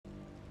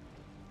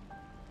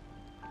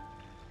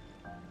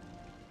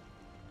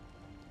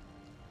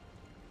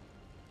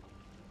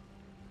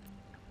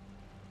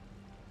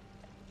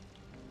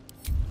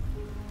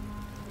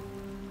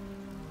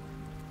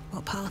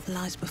what path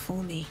lies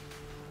before me.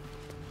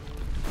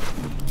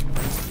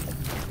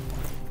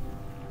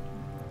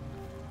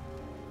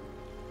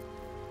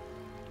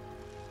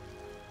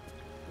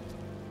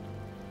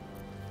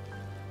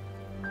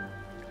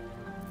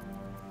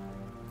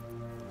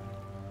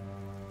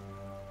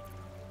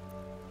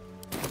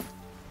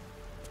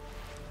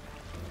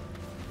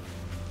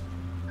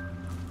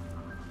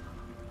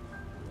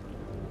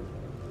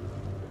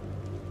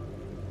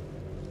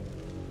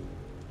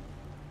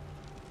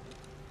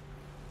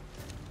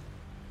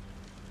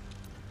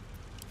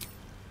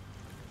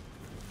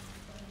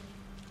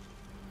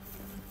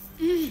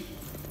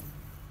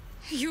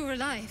 You're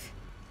alive.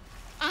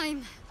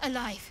 I'm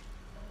alive.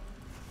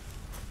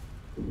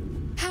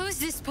 How is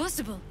this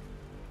possible?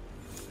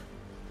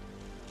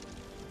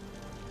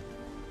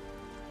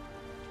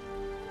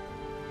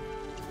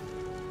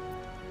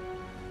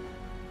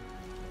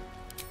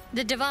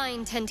 The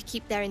Divine tend to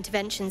keep their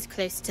interventions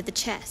close to the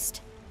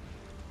chest.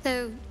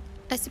 Though,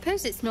 I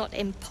suppose it's not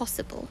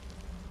impossible.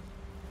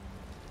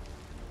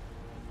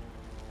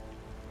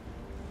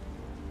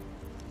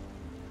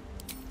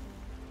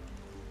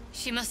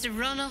 She must have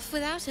run off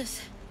without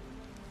us.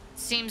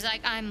 Seems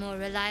like I'm more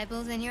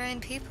reliable than your own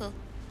people.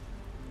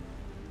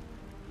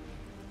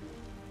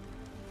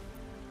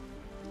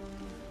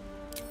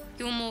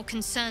 You're more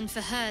concerned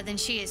for her than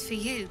she is for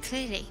you,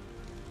 clearly.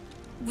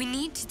 We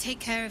need to take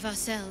care of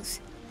ourselves.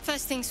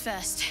 First things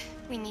first,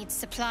 we need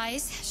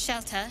supplies,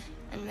 shelter,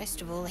 and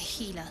most of all, a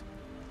healer.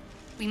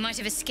 We might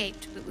have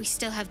escaped, but we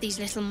still have these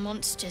little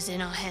monsters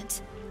in our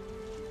heads.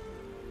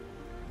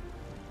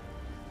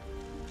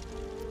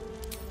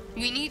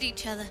 We need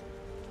each other,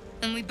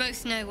 and we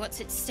both know what's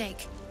at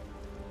stake.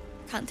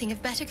 Can't think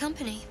of better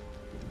company.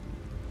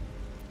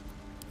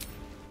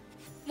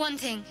 One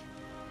thing,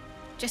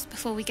 just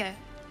before we go.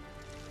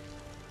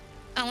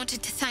 I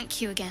wanted to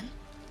thank you again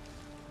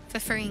for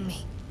freeing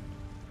me.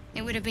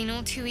 It would have been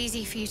all too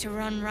easy for you to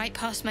run right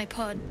past my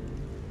pod,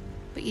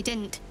 but you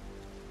didn't.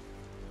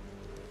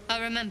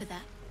 I'll remember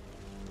that.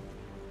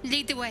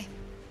 Lead the way.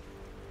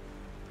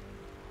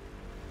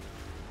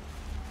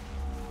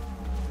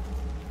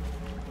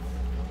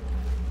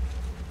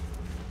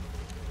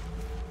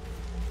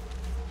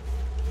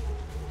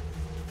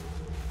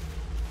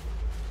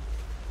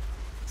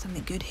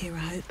 Something good here, I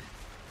hope.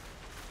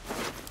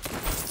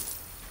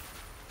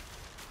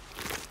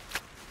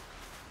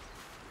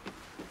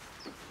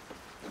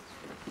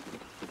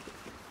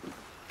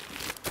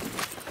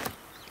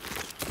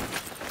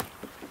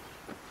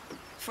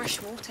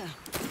 Fresh water.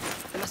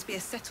 There must be a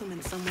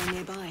settlement somewhere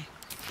nearby.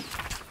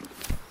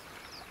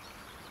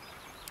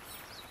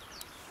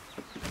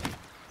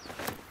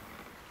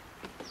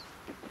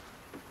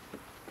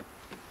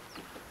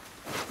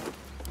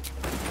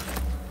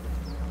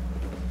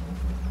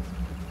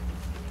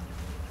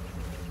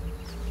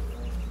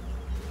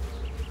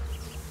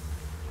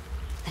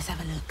 Let's have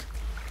a look.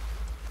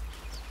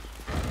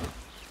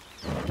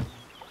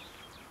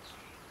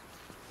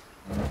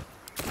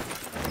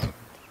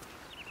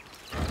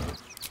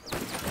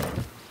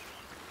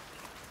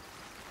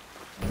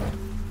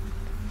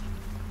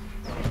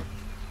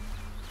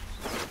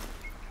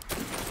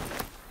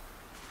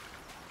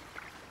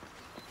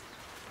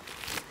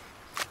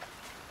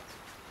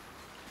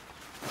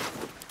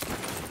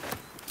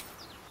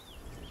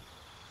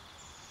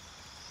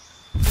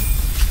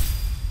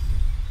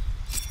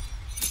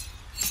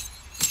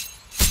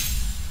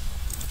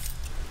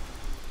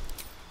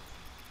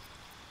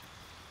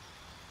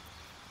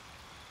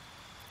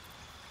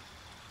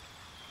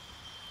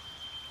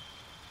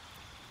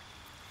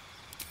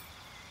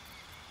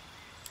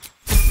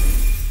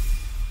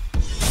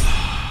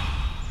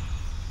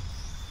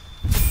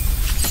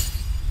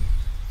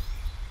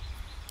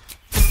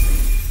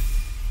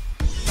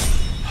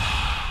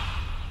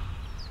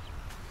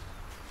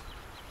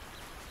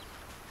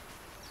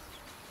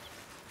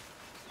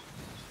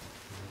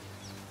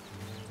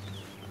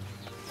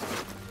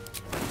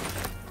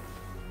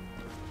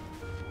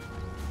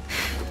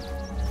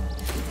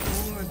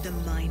 The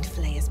Mind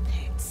Flayer's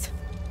pits.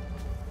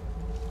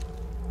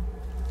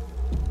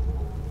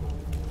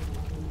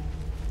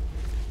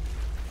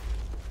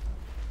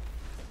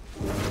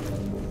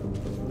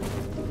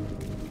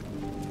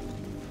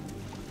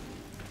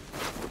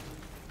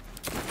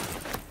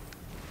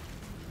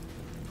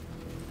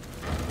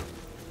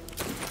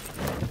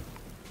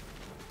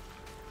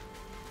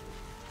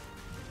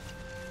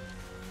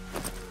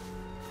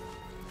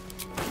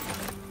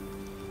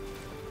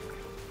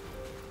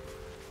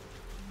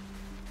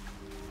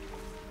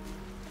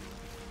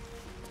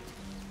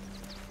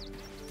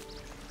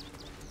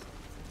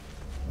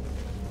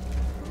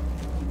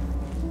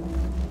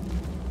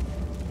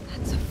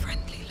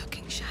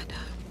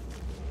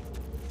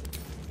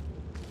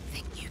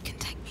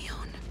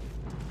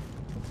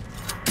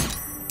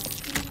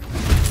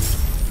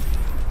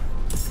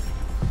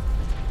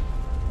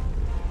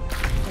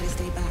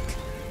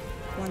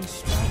 One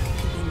strike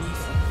could be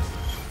lethal.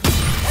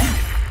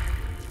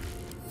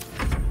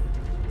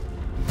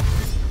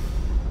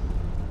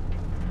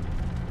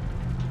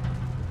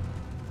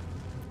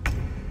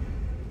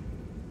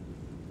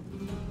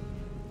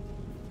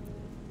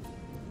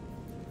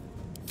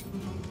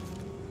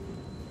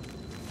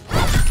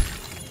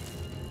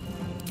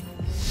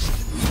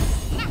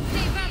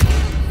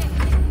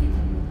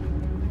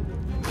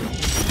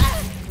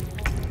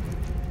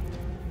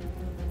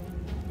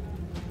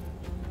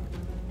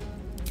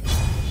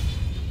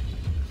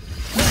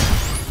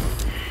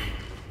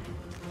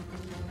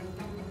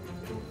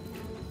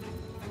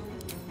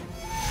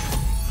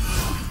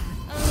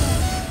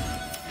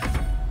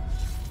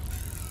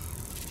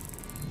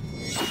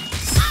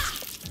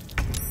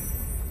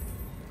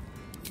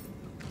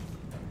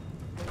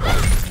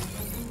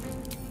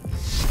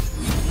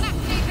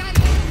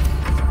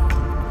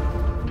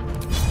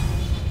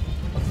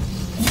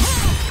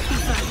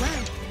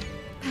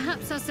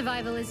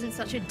 survival isn't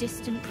such a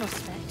distant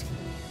prospect.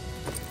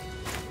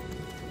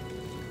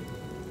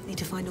 Need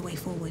to find a way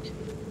forward.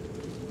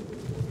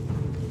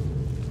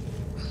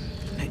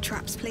 No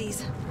traps,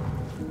 please.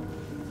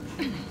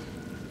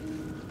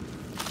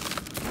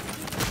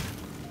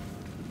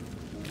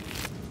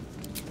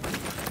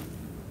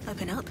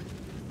 Open up.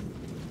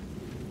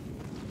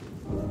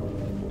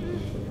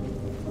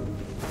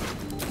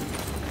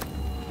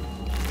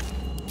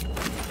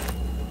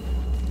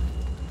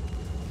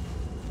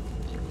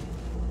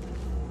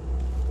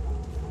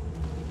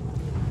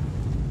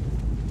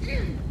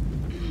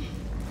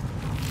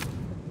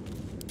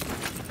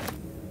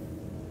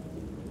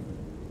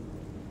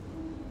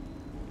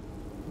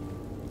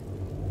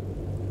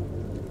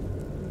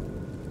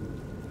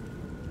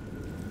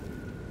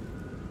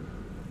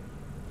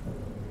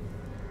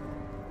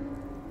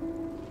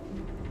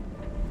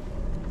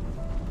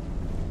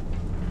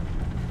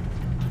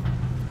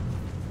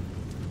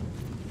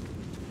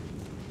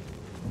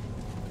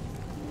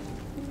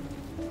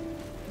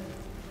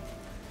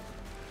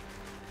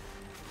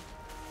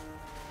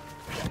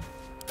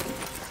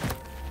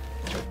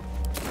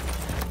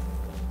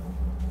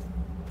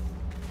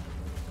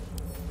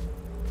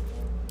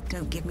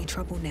 Don't give me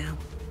trouble now.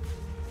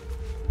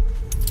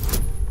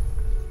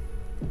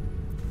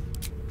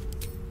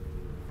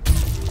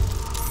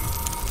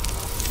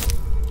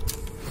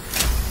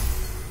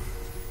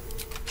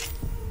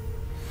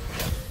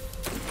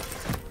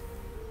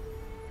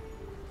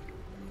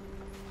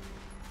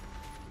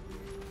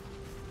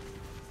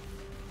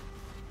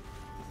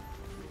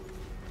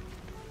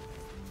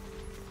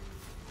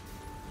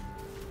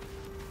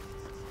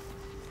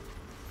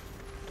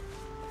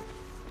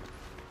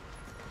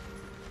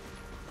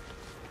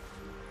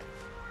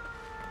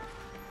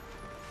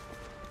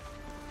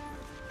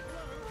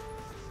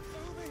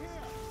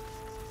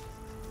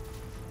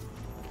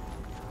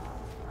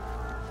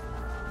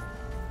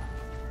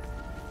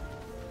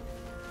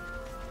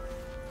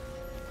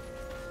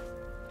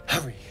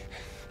 Hurry!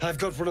 I've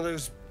got one of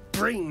those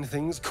brain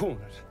things cornered.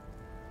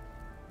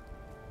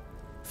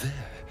 There,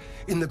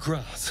 in the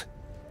grass.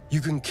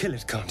 You can kill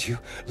it, can't you?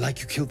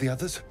 Like you killed the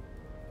others?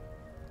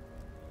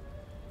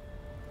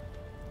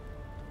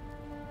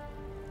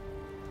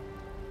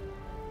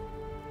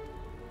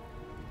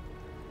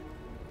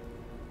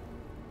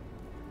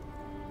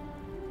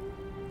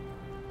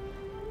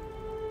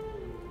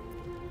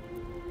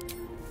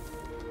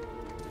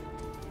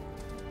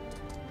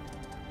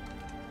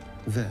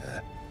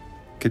 There.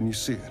 Can you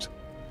see it?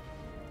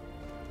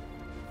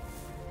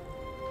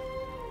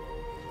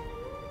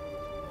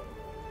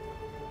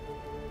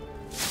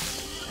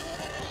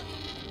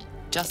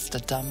 Just a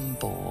dumb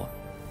boar.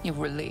 You're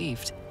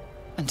relieved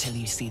until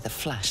you see the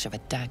flash of a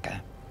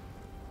dagger.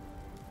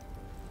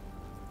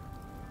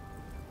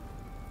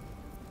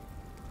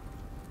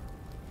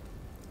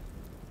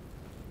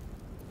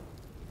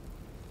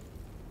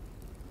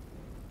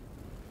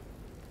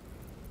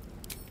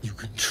 You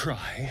can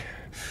try,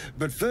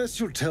 but first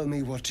you'll tell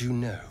me what you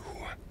know.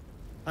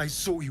 I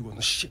saw you on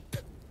the ship.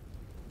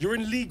 You're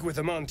in league with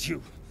them, aren't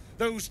you?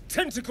 Those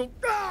tentacle...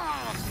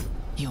 Ah!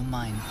 Your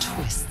mind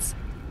twists.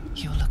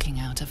 You're looking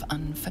out of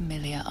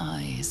unfamiliar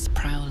eyes,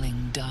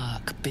 prowling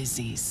dark,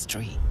 busy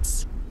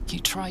streets. You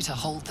try to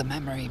hold the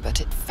memory,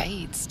 but it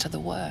fades to the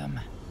worm.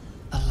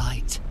 The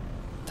light,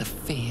 the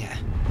fear.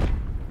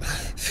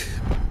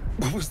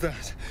 What was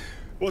that?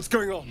 What's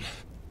going on?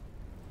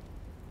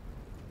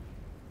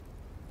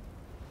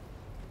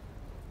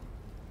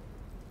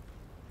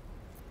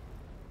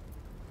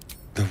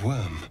 The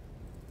worm.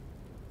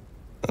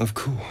 Of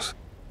course.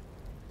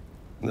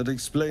 That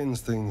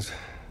explains things,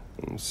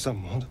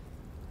 somewhat.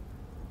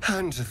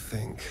 And to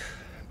think,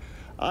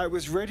 I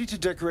was ready to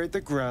decorate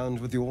the ground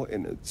with your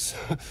innards.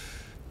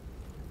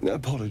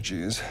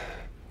 Apologies.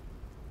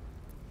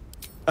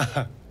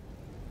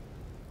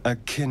 A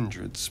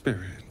kindred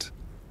spirit.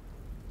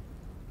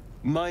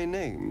 My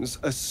name's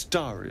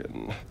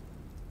Astarion.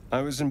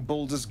 I was in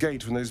Baldur's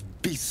Gate when those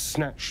beasts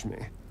snatched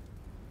me.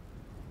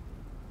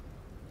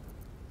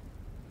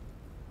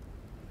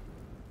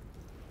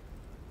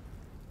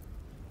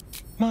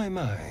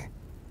 My,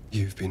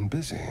 you've been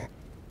busy.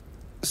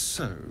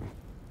 So,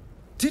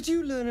 did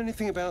you learn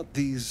anything about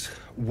these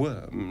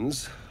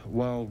worms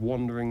while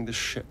wandering the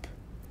ship?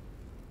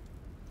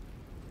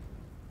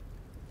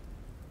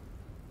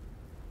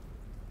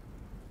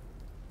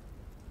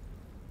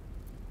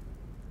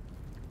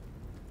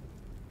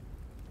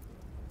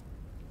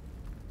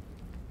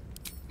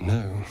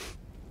 No.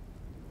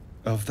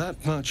 Of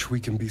that much we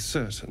can be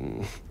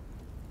certain.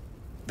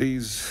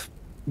 These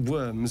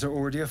worms are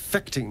already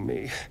affecting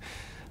me.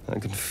 I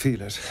can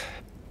feel it.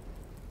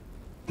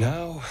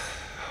 Now,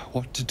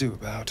 what to do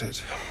about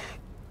it?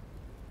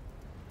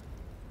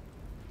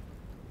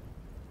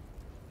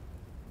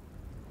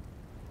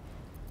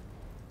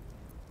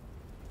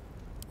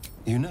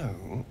 You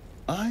know,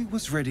 I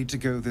was ready to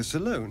go this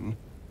alone,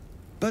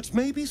 but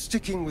maybe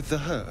sticking with the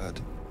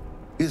herd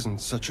isn't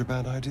such a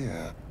bad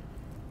idea.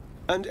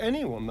 And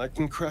anyone that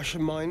can crash a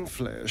mind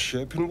flayer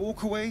ship and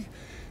walk away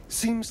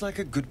seems like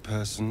a good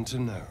person to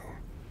know.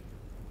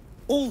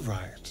 All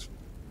right.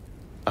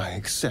 I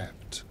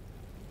accept.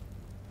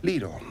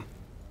 Lead on.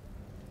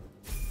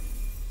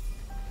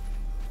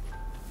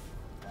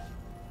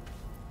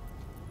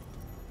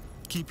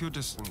 Keep your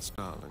distance,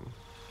 darling.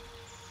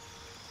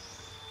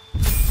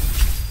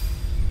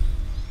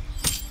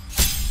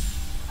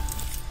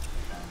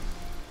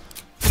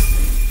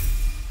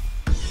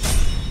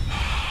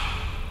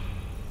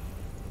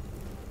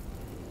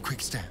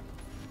 Quick step.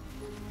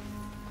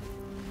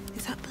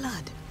 Is that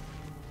blood?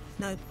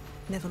 No,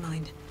 never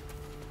mind.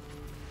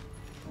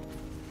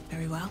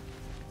 Very well.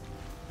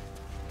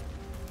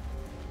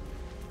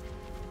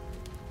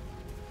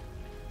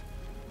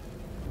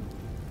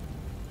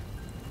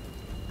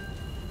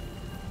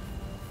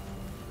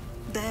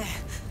 There,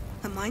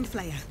 a mind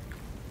flayer.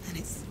 And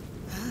it's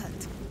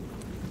hurt.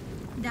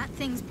 That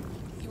thing's...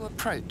 You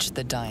approach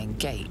the dying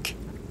Gake.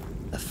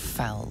 The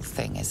foul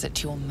thing is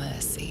at your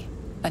mercy,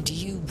 and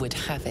you would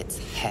have its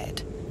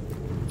head.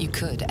 You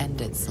could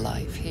end its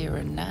life here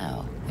and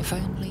now, if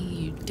only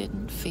you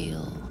didn't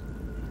feel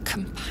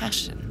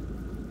compassion.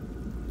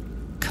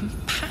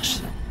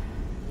 Compassion.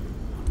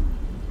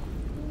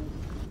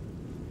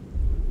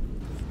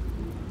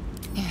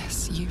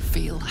 Yes, you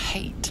feel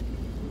hate,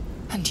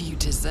 and you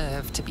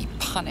deserve to be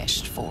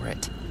punished for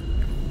it.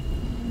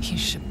 You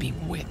should be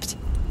whipped,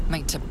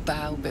 made to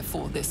bow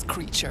before this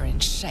creature in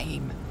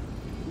shame.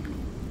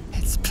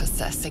 It's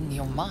possessing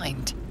your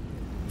mind,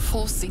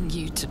 forcing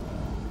you to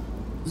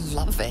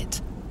love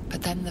it,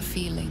 but then the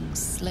feeling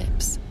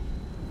slips.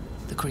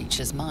 The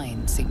creature's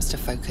mind seems to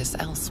focus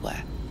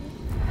elsewhere.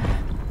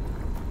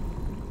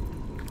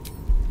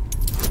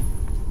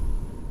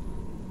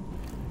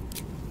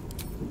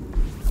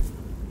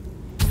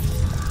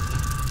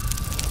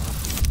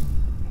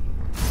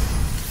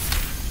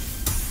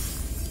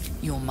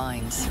 Your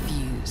minds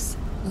fuse,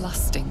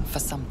 lusting for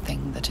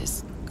something that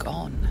is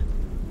gone.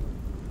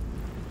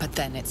 But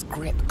then its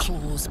grip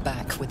claws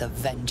back with a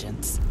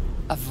vengeance,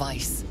 a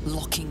vice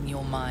locking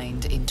your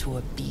mind into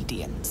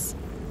obedience.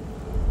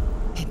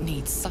 It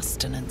needs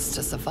sustenance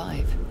to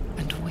survive,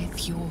 and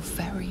with your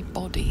very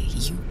body,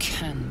 you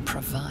can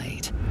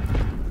provide.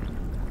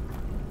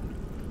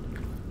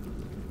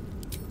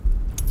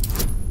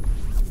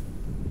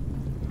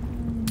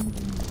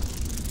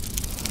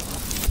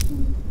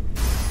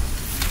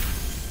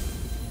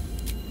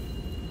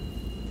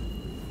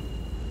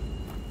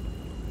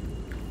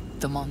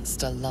 The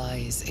monster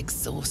lies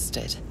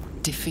exhausted,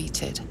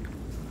 defeated.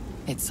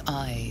 Its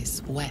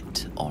eyes,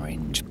 wet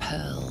orange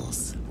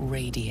pearls,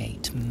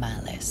 radiate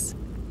malice.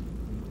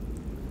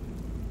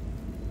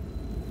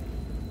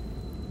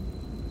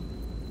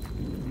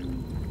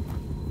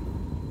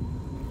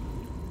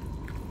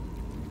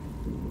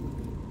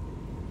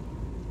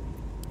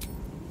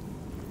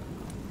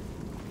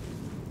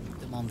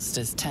 The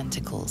monster's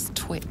tentacles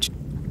twitch.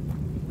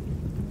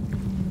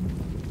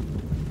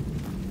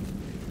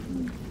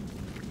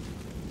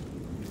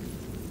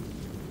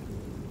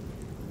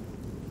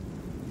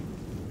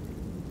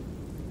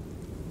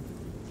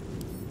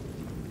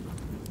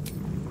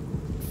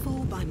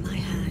 By my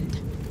hand.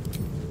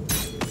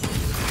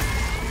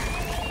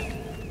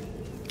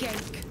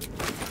 Gake.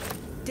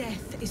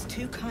 Death is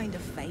too kind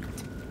of fate.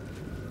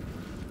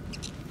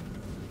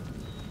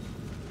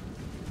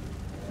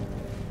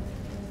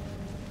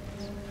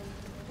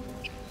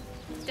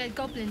 Dead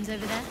goblins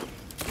over there.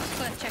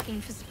 Worth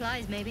checking for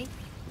supplies, maybe.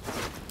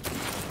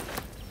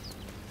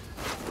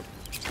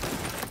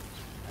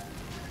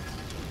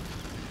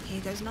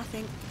 Here goes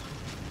nothing.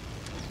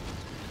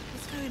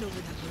 What's going on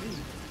with that room?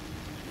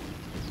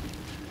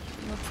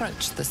 You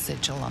approach the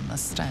sigil on the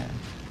stone.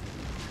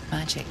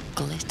 Magic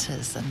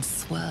glitters and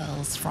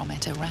swirls from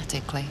it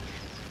erratically,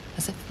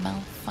 as if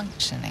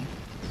malfunctioning.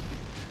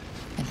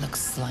 It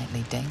looks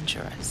slightly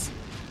dangerous.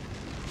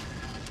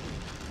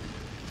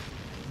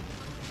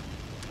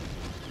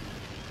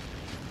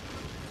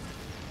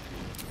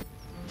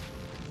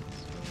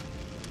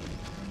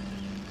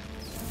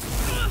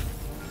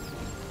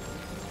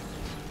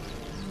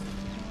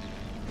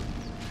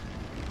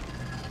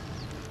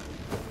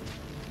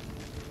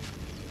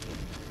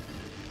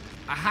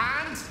 A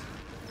hand?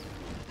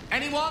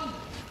 Anyone?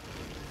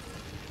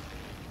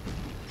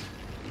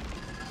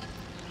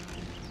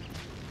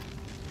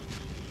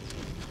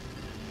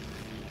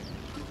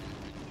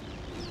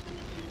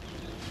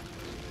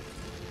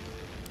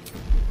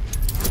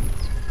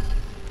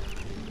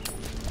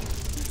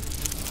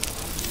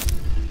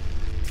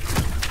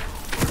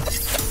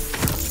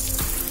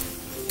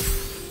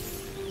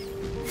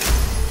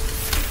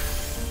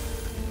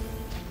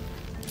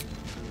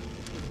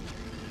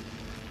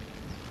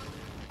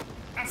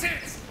 That's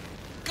it!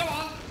 Go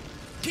on!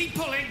 Keep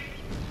pulling!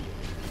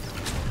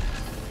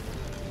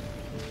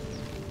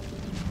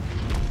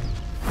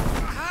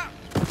 Aha!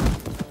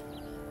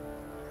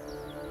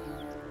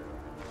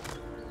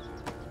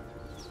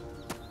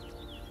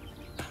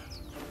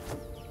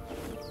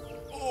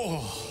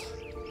 Oh.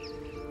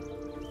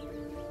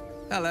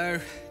 Hello.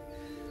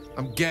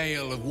 I'm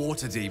Gale of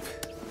Waterdeep.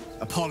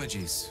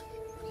 Apologies.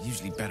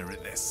 Usually better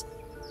at this.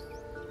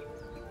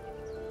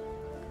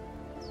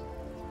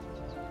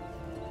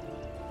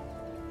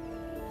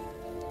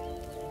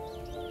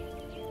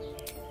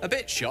 A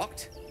bit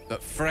shocked,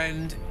 but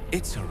friend,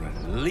 it's a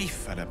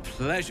relief and a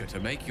pleasure to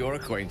make your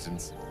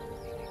acquaintance.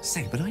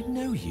 Say, but I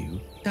know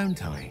you,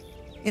 don't I?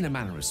 In a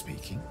manner of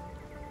speaking.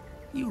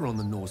 You were on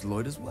the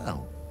Nautiloid as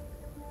well.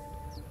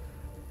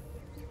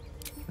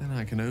 And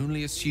I can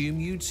only assume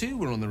you too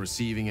were on the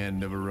receiving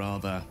end of a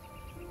rather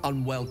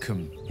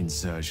unwelcome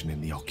insertion in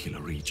the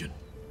ocular region.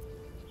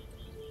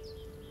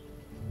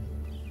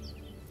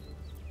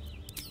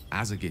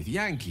 As a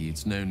Githyanki,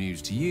 it's no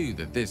news to you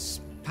that this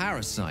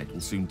parasite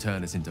will soon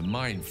turn us into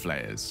mind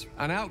flayers.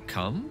 An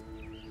outcome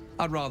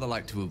I'd rather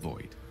like to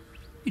avoid.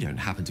 You don't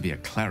happen to be a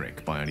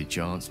cleric by any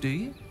chance, do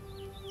you?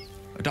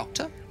 A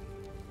doctor?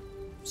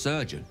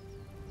 Surgeon?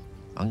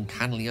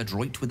 Uncannily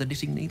adroit with a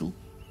knitting needle?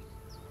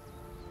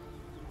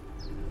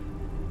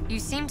 You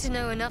seem to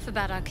know enough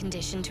about our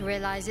condition to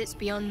realize it's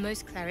beyond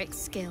most clerics'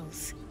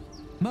 skills.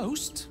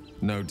 Most,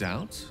 no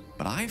doubt,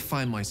 but I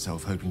find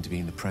myself hoping to be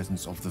in the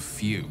presence of the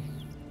few.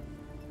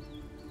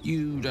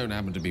 You don't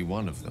happen to be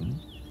one of them.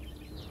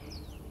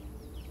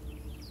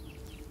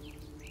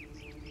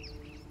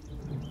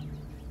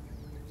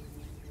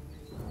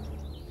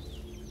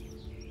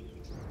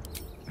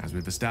 As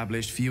we've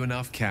established, few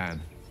enough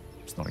can.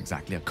 It's not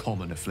exactly a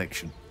common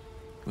affliction.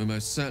 We're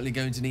most certainly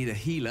going to need a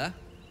healer,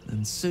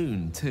 and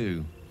soon,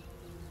 too.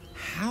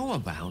 How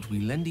about we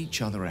lend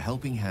each other a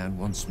helping hand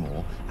once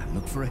more and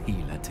look for a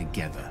healer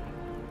together?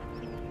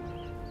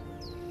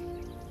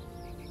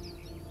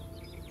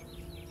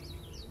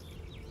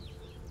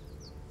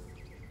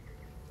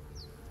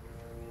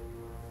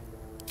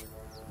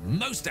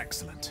 Most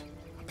excellent.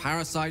 A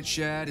parasite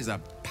shared is a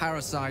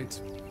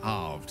parasite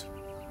halved,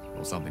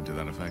 or something to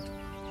that effect.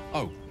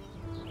 Oh,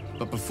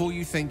 but before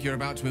you think you're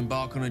about to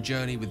embark on a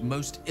journey with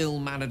most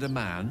ill-mannered a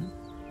man,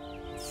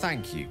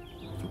 thank you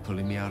for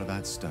pulling me out of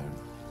that stone.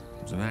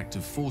 It was an act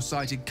of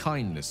foresighted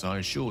kindness, I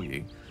assure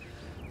you.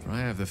 For I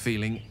have the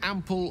feeling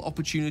ample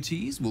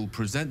opportunities will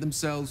present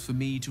themselves for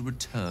me to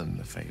return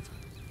the favor.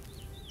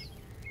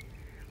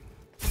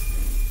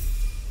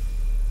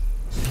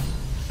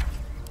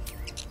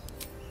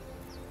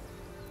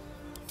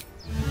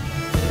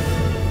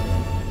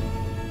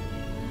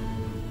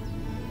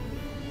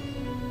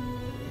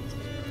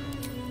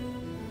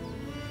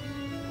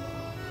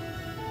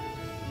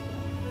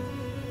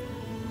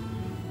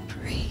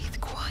 Breathe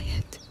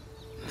quiet.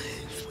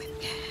 Move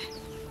with care.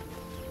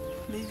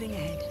 Moving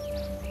ahead.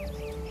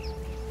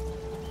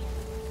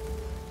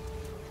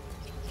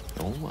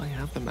 Oh, I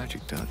have the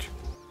magic touch.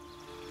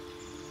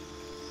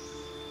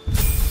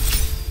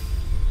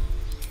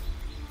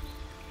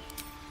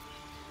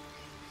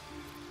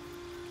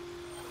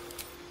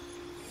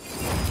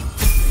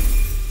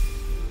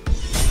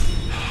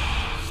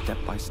 Step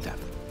by step.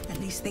 At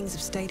least things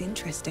have stayed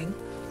interesting.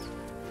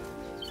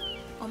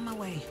 On my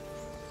way.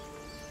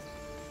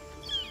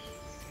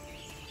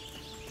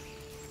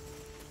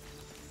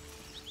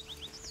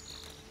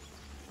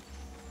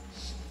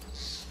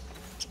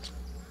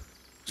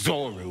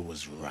 Zoru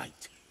was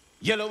right.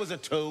 Yellow as a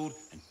toad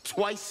and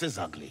twice as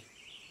ugly.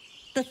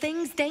 The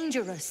thing's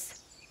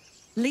dangerous.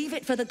 Leave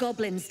it for the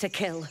goblins to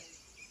kill.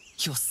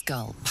 Your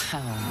skull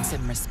pounds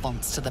in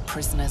response to the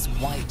prisoner's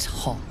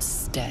white-hot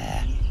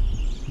stare.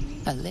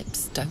 Her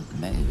lips don't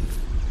move,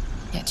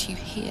 yet you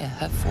hear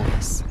her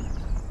voice.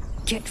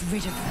 Get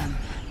rid of them.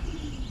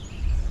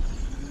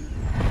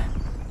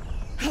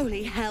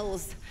 Holy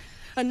hells!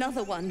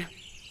 Another one.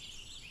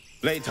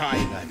 Lay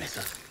time,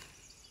 Missa.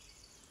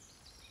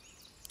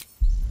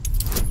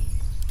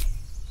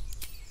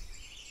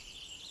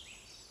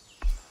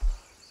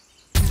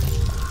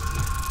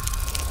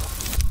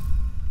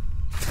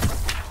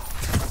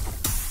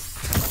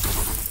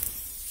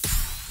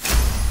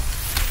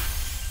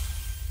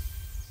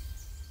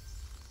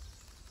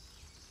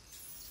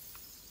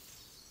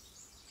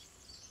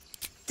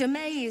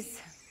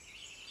 Demaze.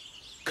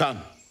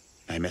 Come,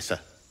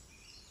 Missa.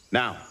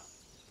 Now.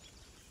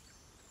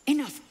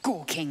 Enough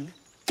gawking.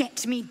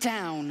 Get me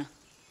down.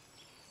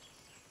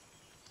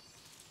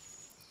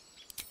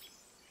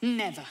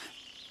 Never.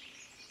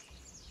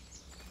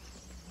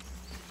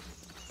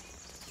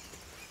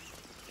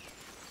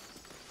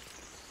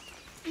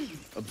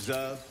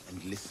 Observe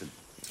and listen.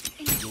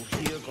 You'll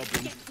hear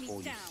goblins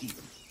before you see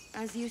them.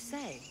 As you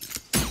say.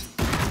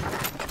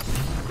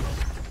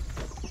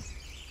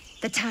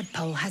 The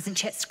tadpole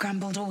hasn't yet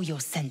scrambled all your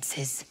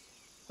senses.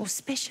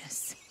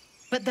 Auspicious.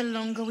 But the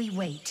longer we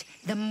wait,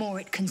 the more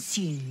it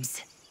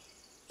consumes.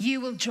 You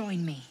will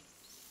join me.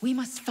 We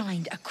must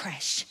find a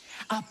creche.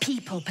 Our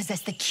people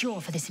possess the cure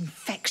for this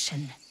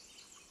infection.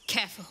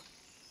 Careful.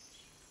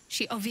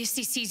 She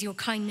obviously sees your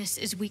kindness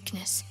as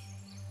weakness.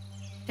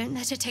 Don't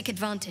let her take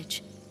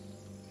advantage.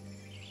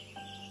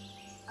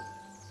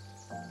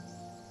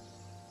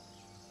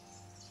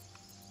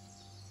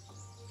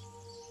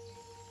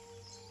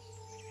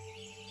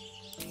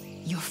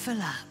 You're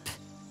full up.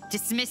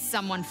 Dismiss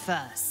someone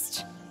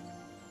first.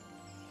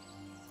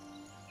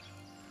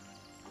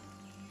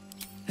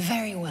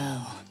 Very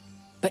well,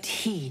 but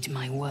heed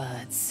my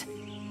words.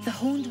 The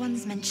Horned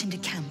Ones mentioned a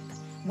camp.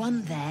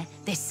 One there,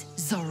 this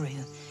Zoru,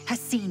 has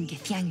seen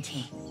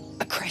Githyanki.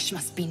 A crash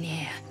must be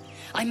near.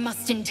 I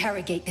must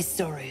interrogate this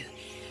Zoru.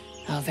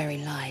 Our very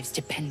lives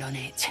depend on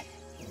it.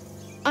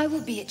 I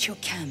will be at your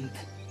camp.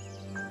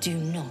 Do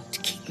not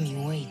keep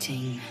me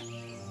waiting.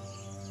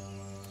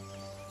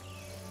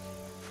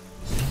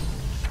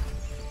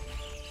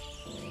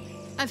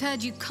 I've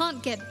heard you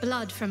can't get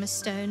blood from a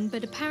stone,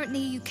 but apparently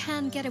you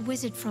can get a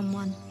wizard from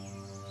one.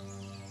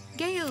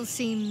 Gale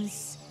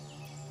seems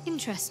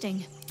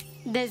interesting.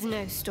 There's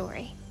no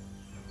story.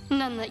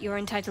 None that you're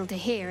entitled to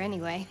hear,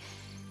 anyway.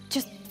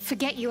 Just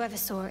forget you ever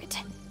saw it.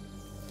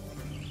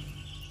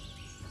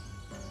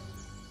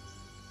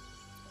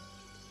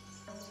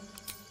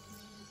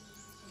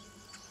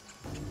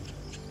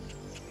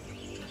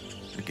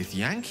 A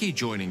Githyanki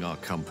joining our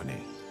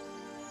company.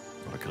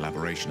 Not a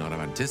collaboration I'd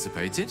have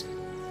anticipated,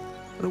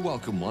 but a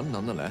welcome one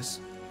nonetheless.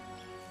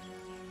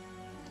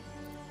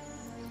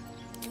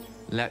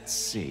 Let's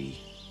see.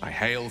 I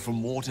hail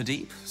from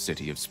Waterdeep,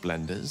 City of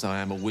Splendors. I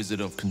am a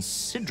wizard of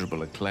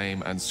considerable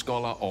acclaim and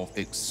scholar of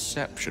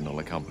exceptional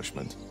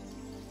accomplishment.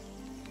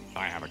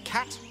 I have a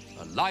cat,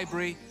 a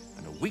library,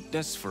 and a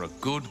weakness for a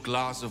good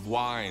glass of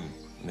wine.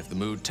 And if the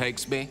mood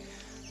takes me,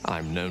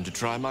 I'm known to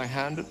try my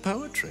hand at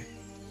poetry.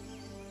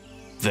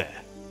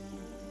 There.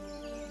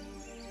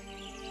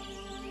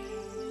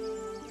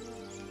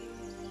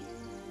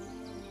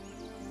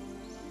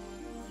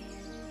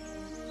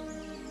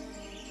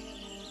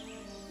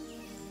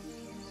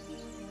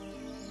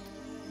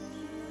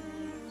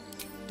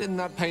 Didn't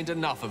that paint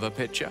enough of a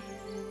picture?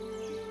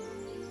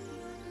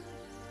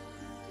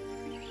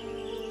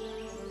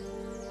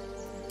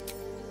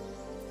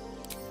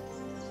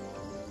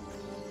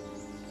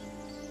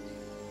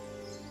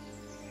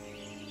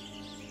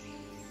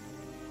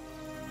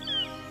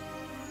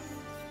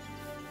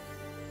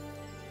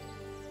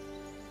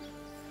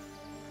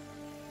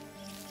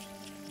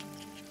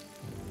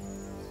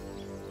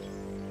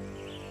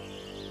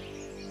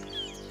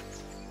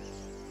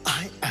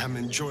 I'm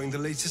enjoying the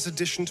latest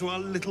addition to our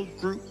little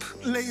group.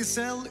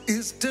 Lae'zel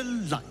is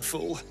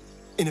delightful.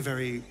 In a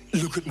very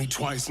look at me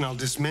twice and I'll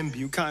dismember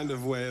you kind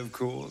of way, of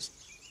course.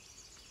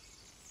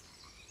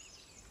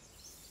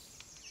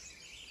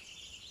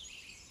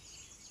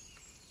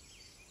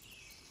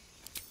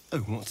 Oh,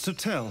 what's to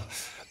tell?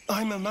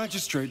 I'm a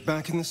magistrate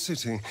back in the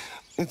city.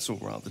 It's all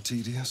rather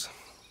tedious.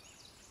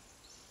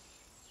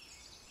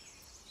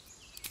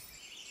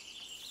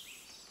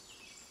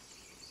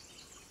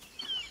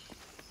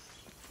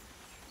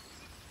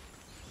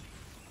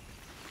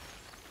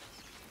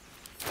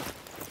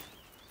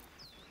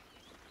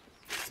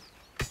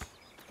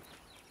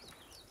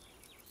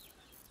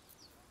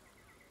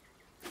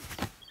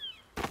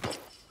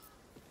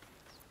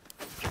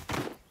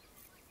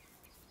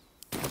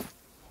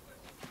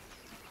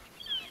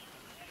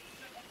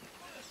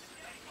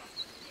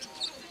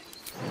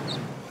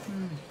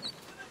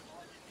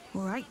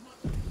 All right.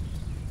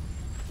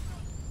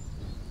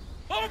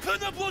 Open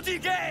the bloody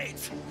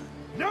gate!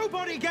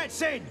 Nobody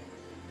gets in!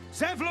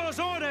 Zevlor's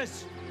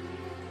orders!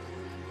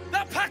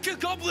 That pack of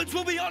goblins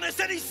will be on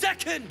us any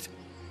second!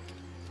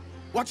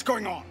 What's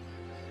going on?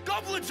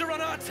 Goblins are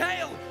on our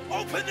tail!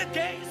 Open the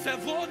gate,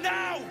 Zevlor,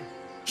 now!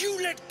 You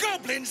let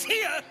goblins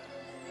here?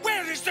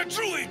 Where is the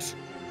druid?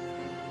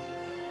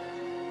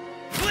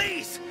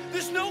 Please!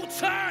 There's no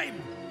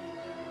time!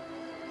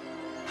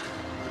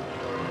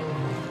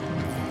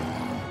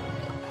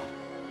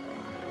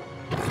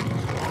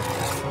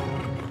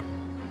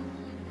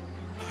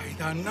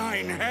 The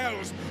nine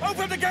hells!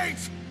 Open the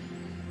gates!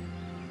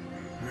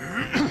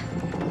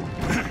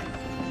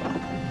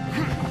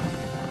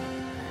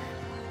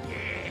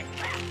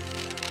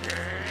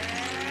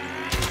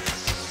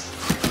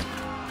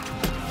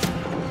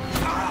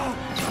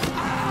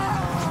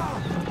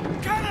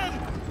 Cannon!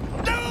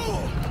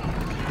 No!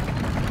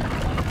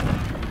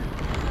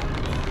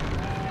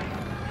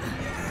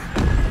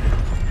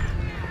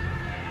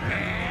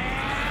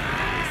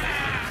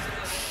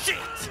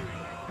 Shit!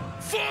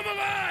 Form a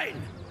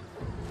line!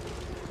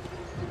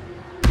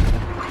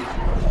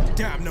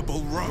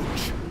 Damnable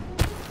roach!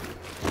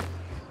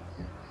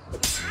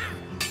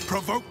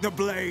 Provoke the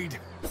blade!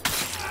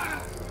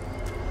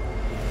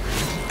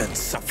 And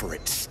suffer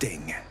its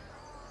sting.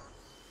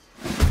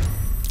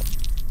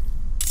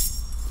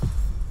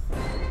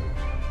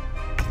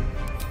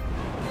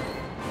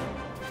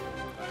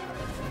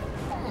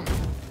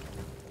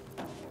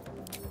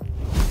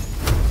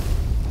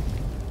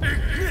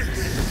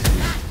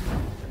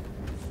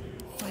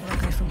 Where do I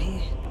go from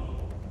here?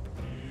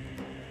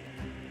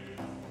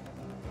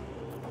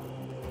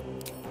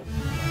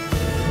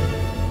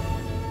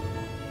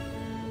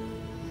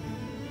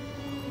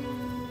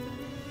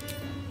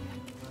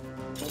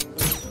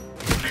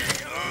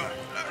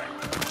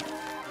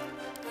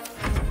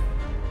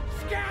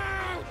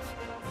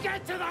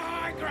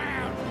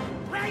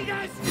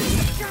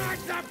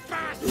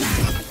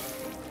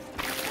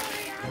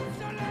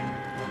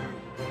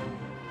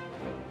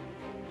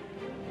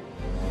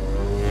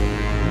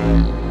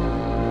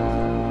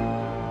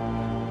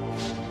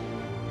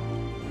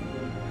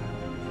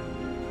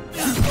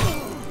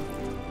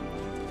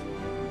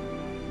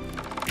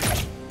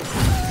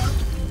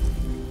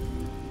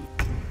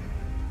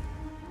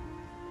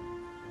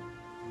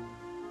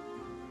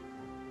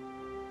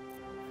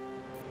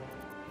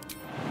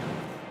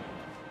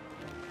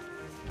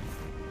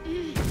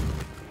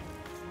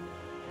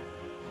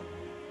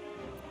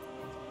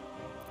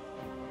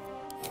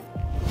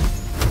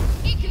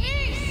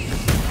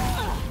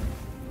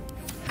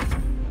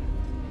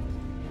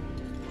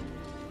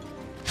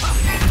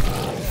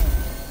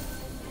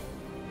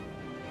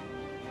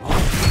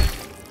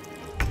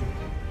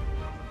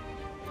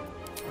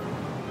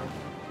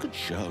 good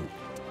show.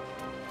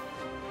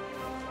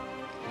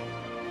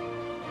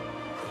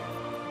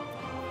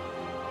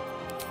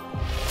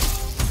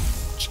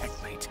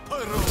 Checkmate.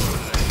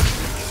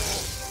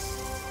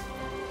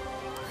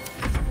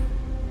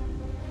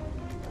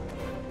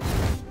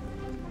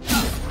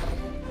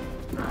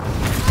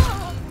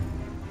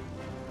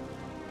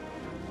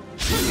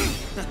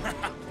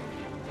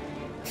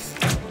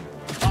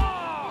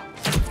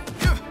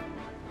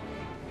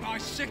 My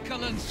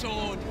sickle and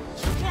sword,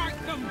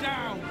 strike them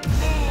down!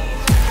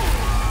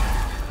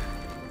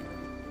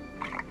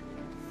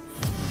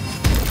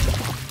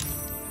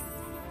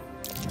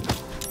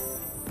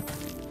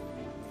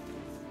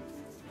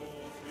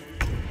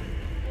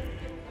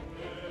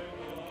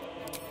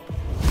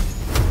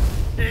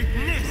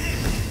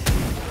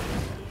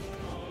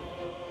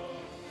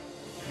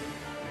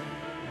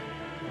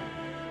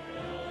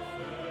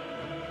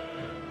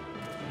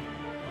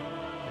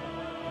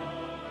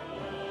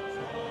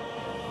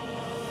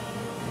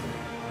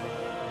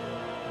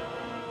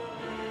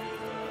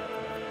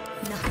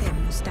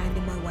 Nothing will stand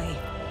in my way.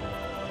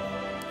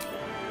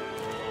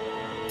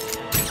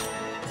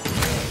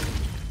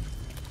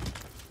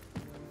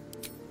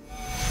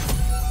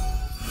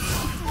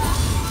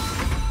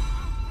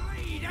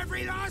 Bleed,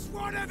 every last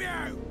one of you!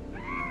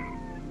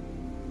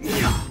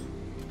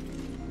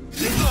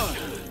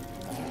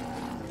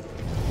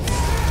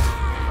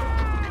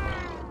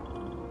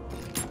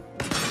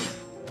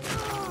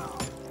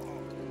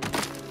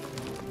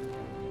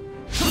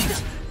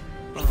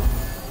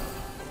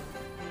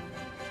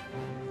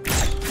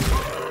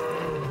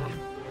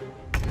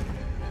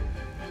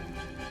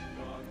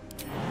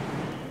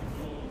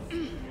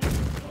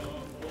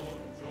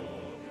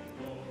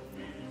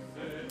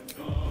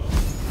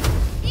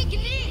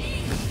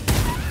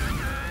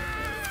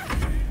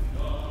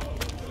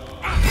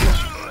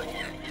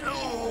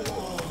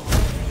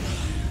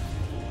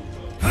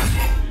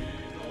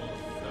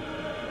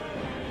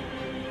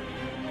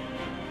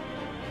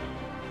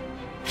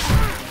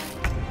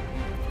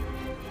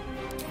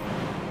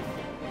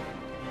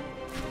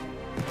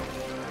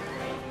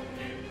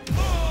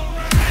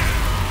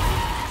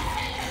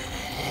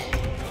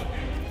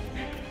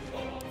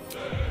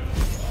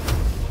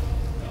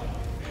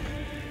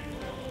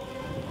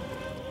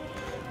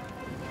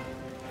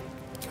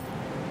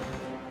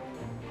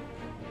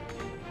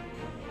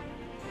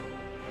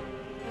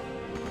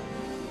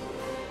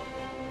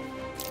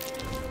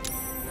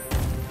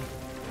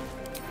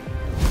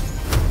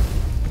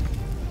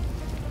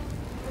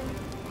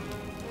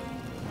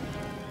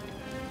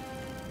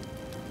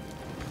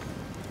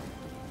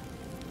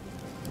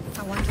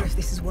 I wonder if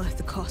this is worth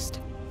the cost.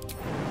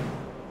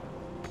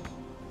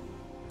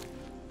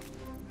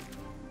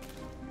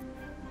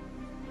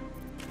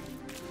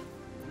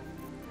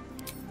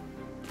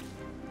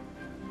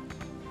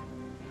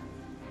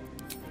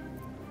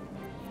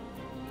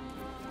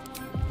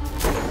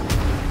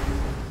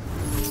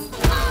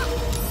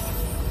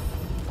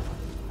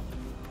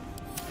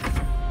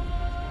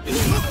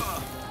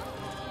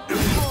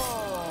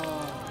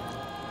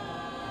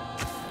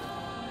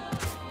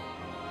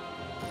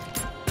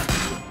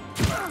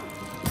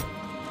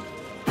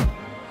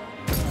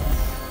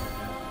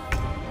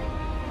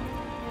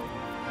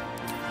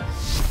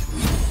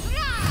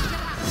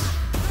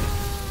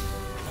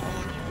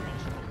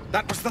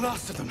 That was the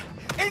last of them.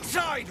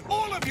 Inside!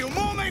 All of you!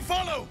 More may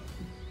follow!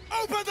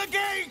 Open the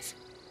gate!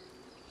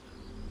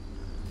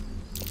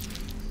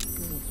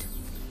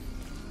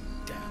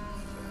 Good.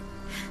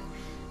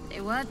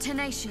 They were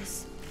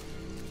tenacious.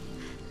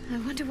 I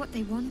wonder what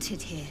they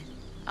wanted here,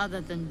 other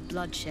than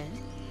bloodshed.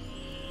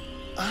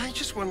 I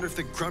just wonder if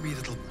the grubby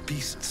little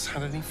beasts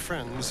had any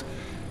friends,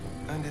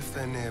 and if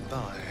they're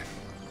nearby.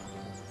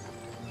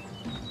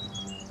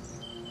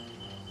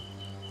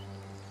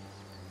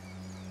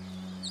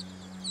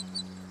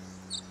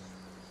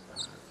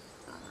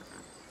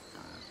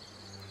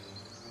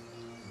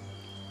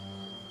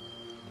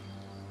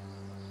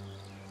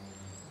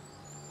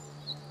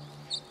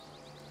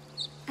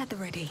 At the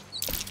ready.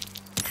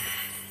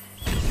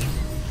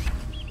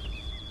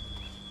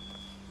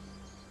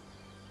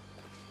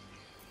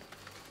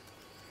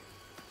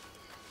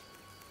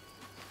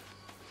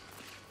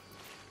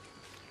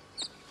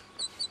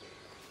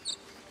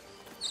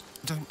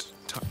 Don't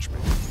touch me.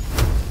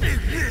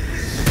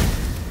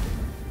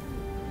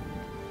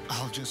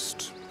 I'll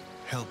just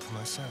help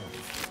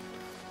myself.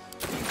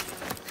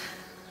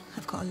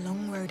 I've got a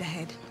long road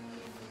ahead.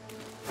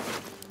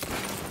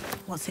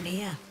 What's in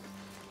here?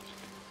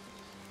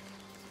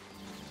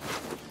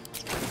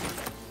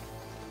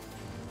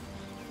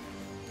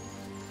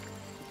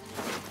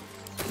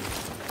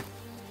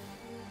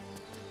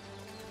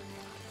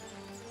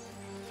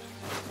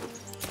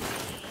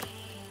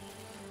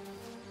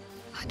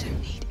 I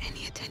don't need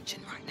any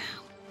attention right now.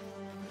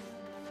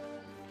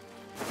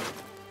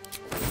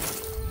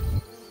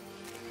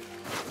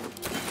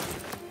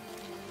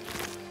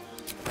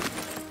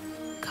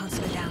 Can't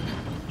slow down.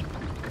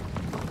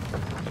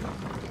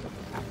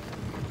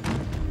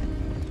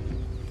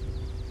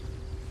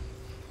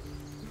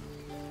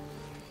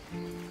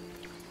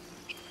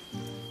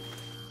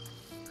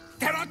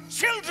 There are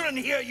children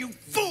here, you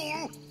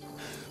fool!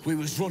 We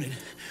was running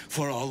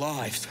for our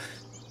lives.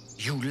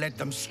 You led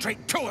them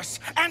straight to us,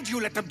 and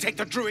you let them take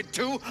the druid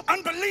too?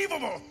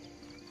 Unbelievable!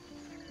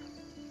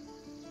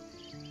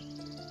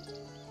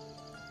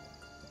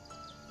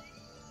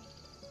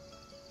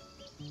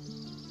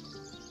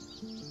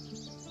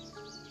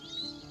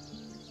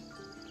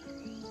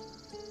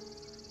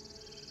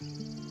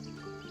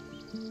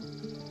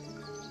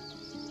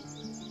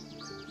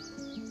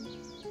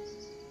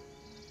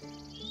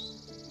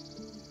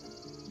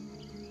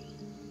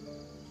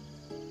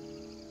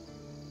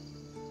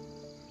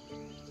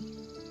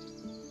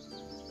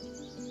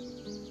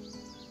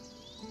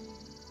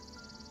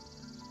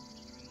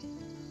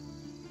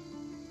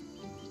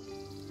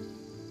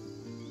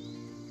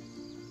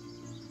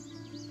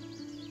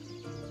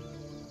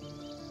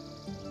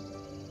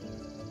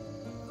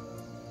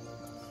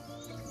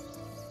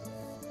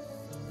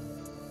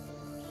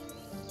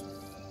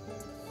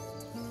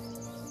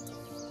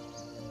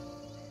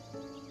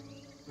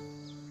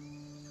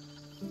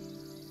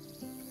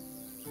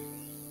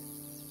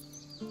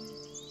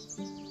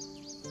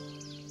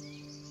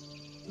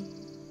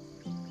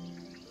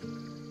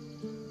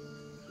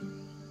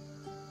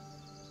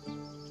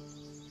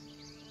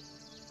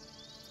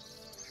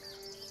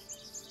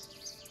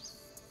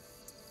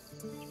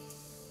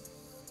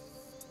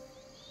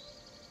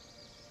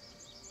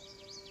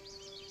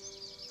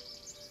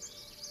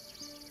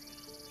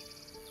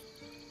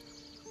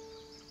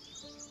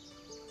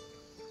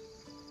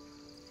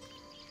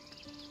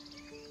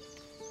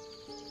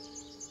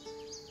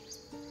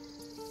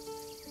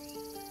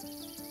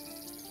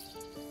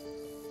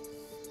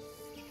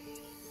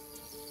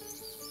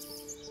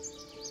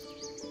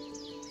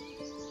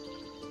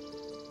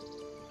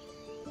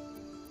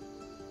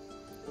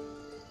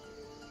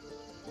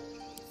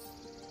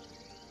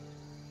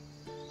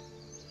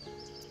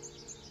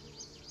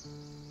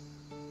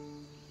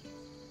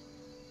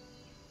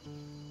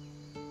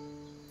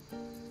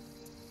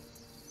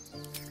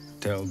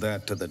 Tell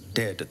that to the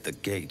dead at the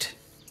gate.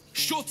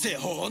 Shut it,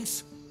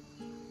 Horns!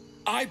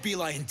 I'd be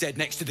lying dead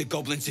next to the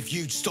goblins if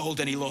you'd stalled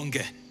any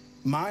longer.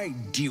 My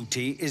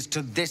duty is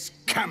to this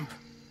camp.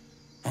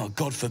 Oh,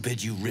 God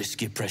forbid you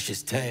risk your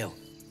precious tail.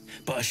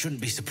 But I shouldn't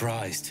be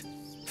surprised.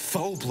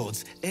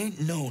 Foulbloods ain't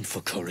known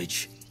for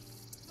courage.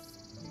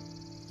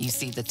 You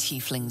see the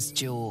tiefling's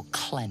jaw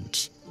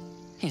clench.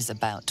 He's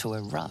about to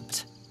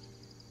erupt.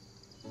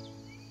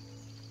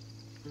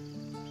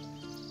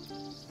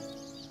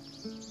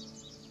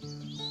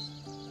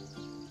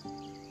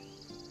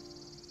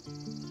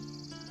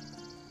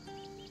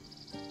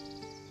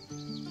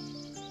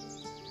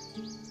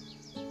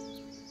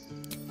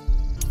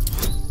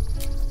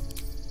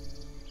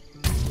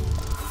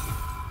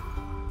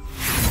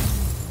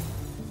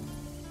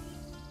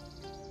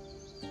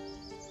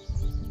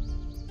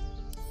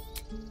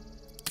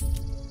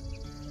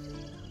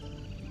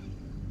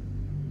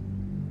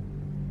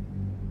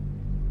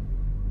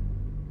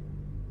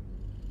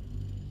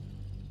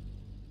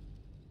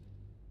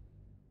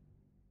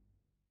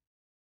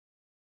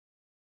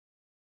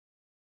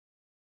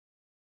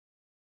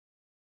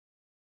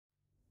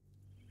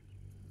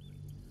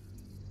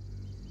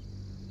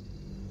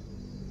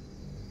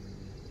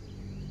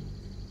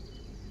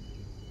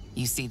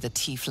 You see the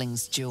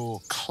tiefling's jaw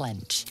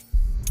clench.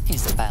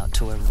 He's about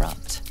to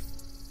erupt.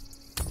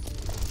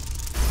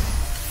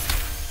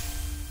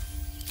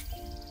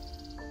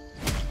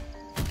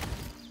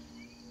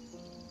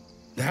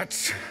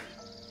 That's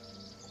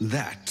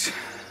that,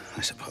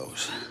 I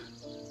suppose.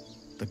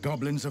 The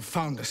goblins have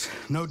found us.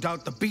 No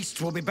doubt the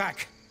beasts will be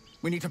back.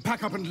 We need to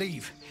pack up and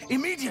leave.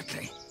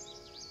 Immediately!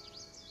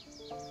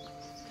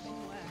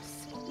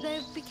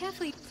 Though, be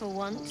careful for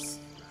once.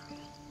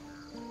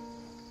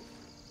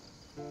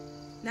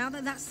 Now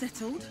that that's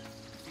settled,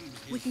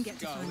 we can get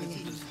to finding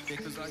him.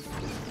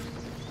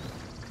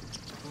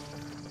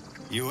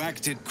 You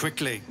acted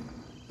quickly.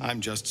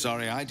 I'm just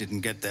sorry I didn't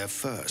get there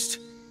first.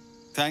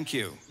 Thank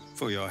you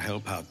for your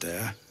help out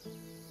there.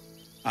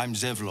 I'm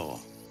Zevlor.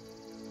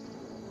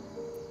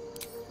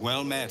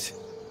 Well met.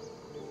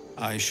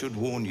 I should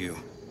warn you,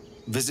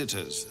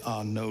 visitors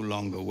are no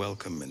longer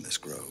welcome in this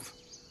grove.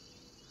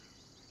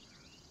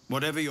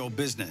 Whatever your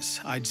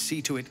business, I'd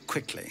see to it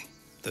quickly.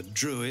 The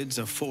druids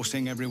are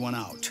forcing everyone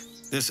out.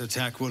 This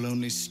attack will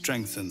only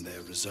strengthen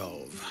their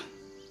resolve.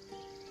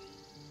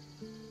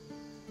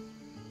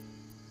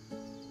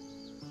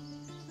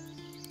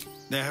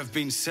 There have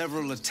been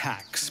several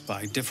attacks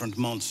by different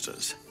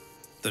monsters.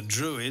 The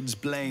druids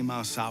blame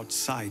us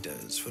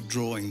outsiders for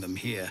drawing them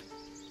here.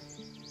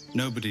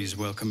 Nobody's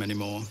welcome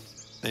anymore.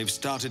 They've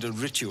started a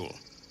ritual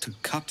to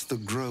cut the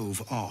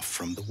grove off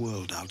from the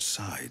world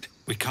outside.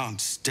 We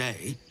can't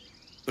stay,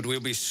 but we'll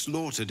be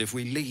slaughtered if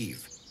we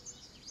leave.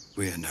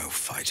 We're no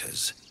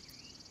fighters.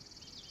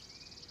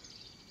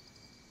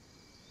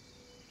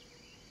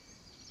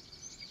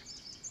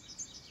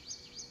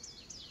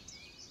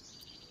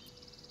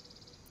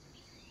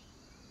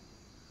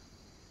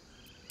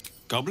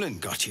 Goblin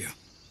got you.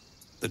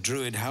 The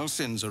druid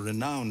Halsin's a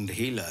renowned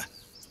healer,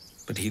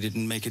 but he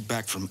didn't make it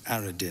back from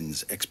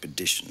Aradin's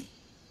expedition.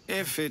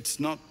 If it's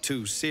not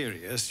too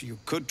serious, you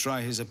could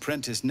try his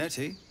apprentice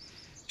Nettie.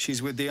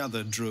 She's with the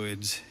other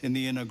druids in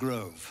the Inner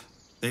Grove.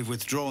 They've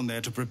withdrawn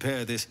there to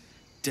prepare this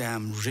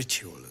damn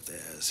ritual of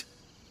theirs.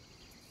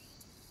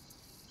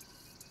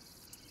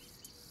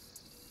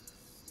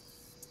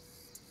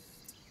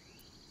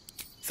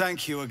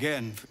 Thank you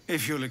again,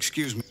 if you'll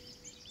excuse me.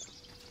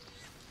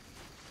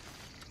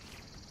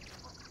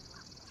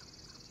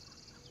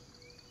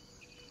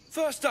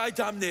 First I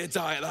damn near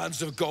die at the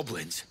hands of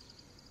goblins.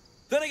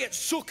 Then I get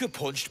sucker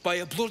punched by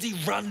a bloody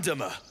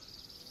randomer.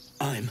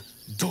 I'm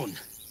done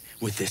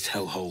with this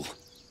hellhole.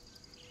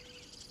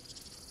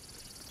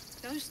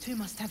 Those two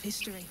must have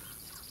history.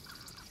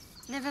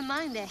 Never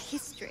mind their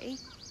history.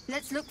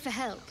 Let's look for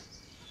help.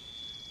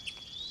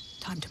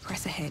 Time to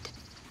press ahead.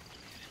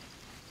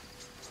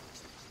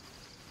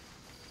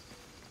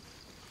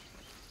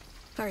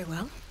 Very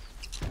well.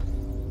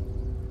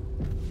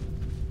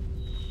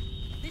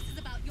 This is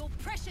about your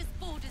precious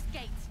Baldur's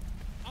Gate.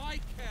 I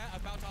care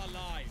about our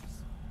lives.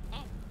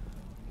 Oh.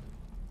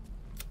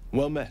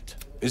 Well met.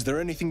 Is there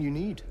anything you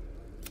need?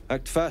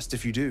 Act fast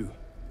if you do.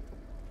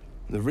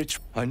 The rich...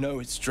 I know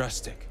it's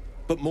drastic,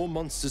 but more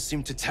monsters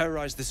seem to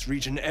terrorize this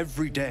region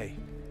every day.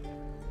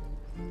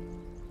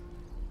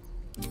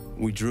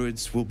 We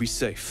druids will be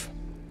safe.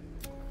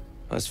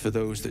 As for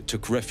those that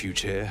took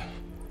refuge here,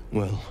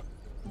 well...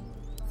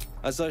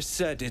 As I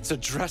said, it's a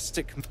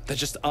drastic... There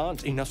just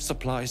aren't enough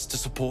supplies to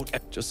support...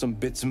 Just some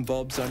bits and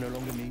bobs I no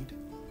longer need.